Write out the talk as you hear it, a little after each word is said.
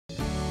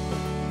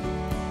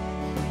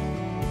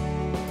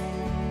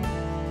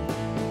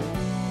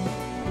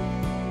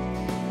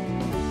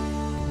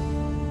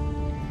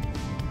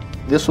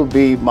This will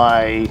be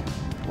my,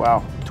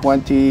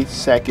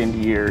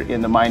 22nd year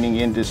in the mining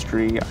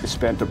industry. I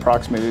spent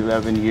approximately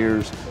 11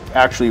 years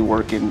actually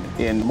working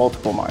in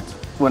multiple mines.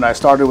 When I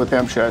started with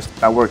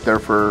MSHA, I worked there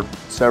for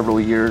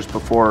several years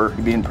before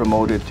being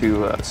promoted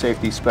to a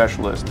safety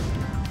specialist.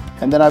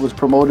 And then I was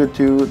promoted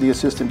to the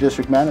assistant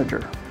district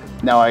manager.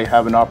 Now I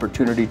have an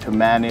opportunity to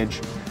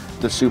manage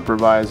the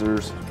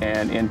supervisors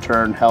and in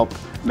turn help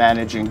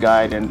manage and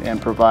guide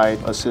and provide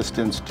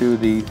assistance to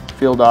the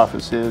field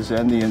offices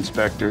and the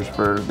inspectors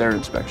for their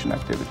inspection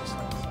activities.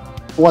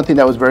 One thing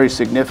that was very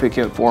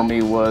significant for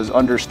me was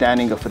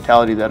understanding a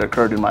fatality that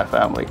occurred in my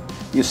family.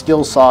 You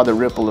still saw the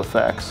ripple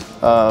effects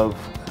of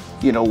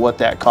what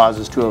that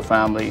causes to a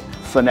family,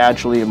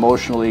 financially,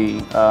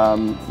 emotionally,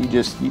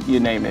 you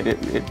name it.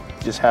 It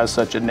just has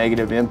such a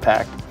negative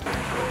impact.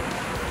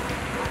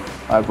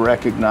 I've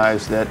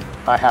recognized that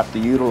I have to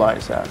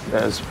utilize that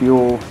as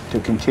fuel to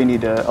continue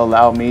to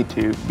allow me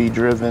to be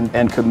driven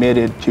and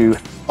committed to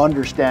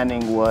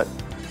understanding what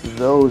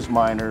those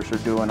miners are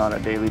doing on a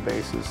daily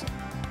basis.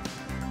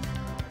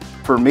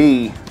 For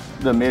me,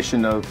 the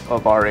mission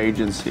of our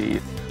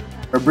agency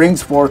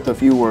brings forth a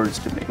few words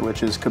to me,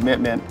 which is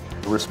commitment,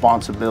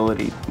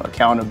 responsibility,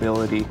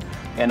 accountability,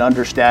 and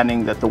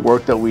understanding that the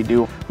work that we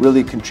do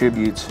really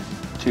contributes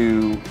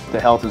to the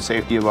health and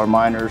safety of our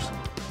miners.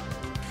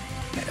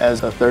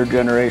 As a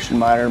third-generation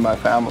miner in my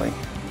family,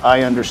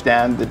 I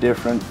understand the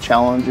different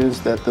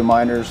challenges that the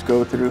miners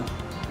go through,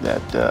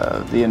 that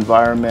the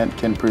environment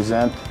can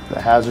present, the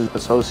hazards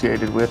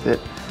associated with it,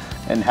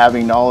 and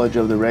having knowledge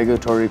of the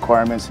regulatory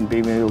requirements and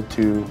being able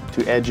to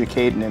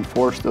educate and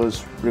enforce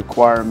those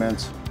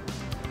requirements,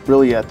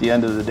 really at the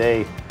end of the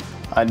day,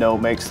 I know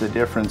makes the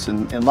difference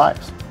in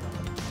lives.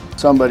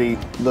 Somebody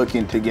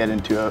looking to get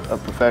into a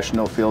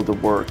professional field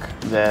of work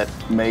that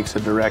makes a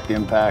direct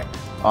impact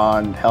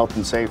on health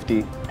and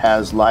safety,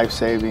 has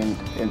life-saving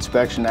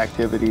inspection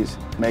activities,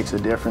 makes a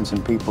difference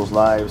in people's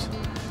lives.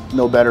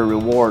 No better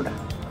reward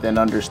than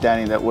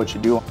understanding that what you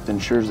do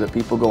ensures that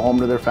people go home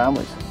to their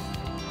families.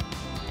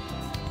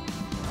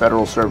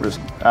 Federal service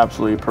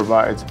absolutely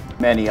provides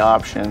many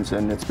options,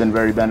 and it's been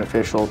very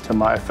beneficial to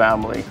my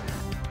family.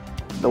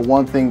 The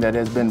one thing that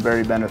has been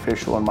very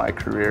beneficial in my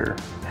career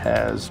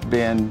has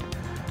been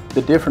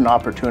the different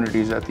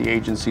opportunities that the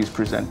agency's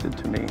presented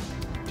to me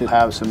to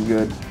have some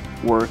good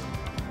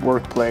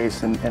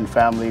workplace and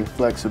family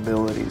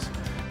flexibilities.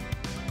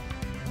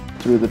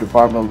 Through the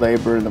Department of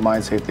Labor and the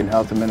Mine Safety and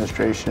Health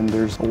Administration,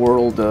 there's a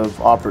world of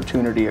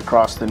opportunity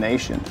across the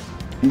nation.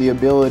 The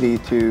ability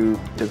to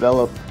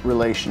develop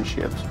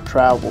relationships,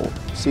 travel,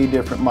 see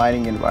different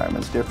mining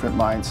environments, different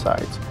mine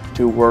sites,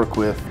 to work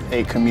with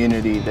a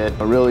community that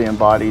really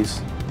embodies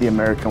the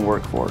American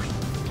workforce.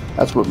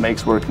 That's what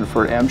makes working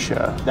for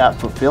MSHA that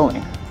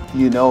fulfilling.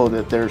 You know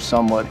that there's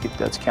someone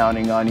that's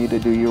counting on you to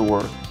do your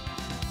work.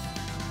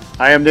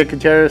 I am Nick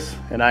Gutierrez,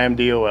 and I am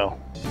DOL.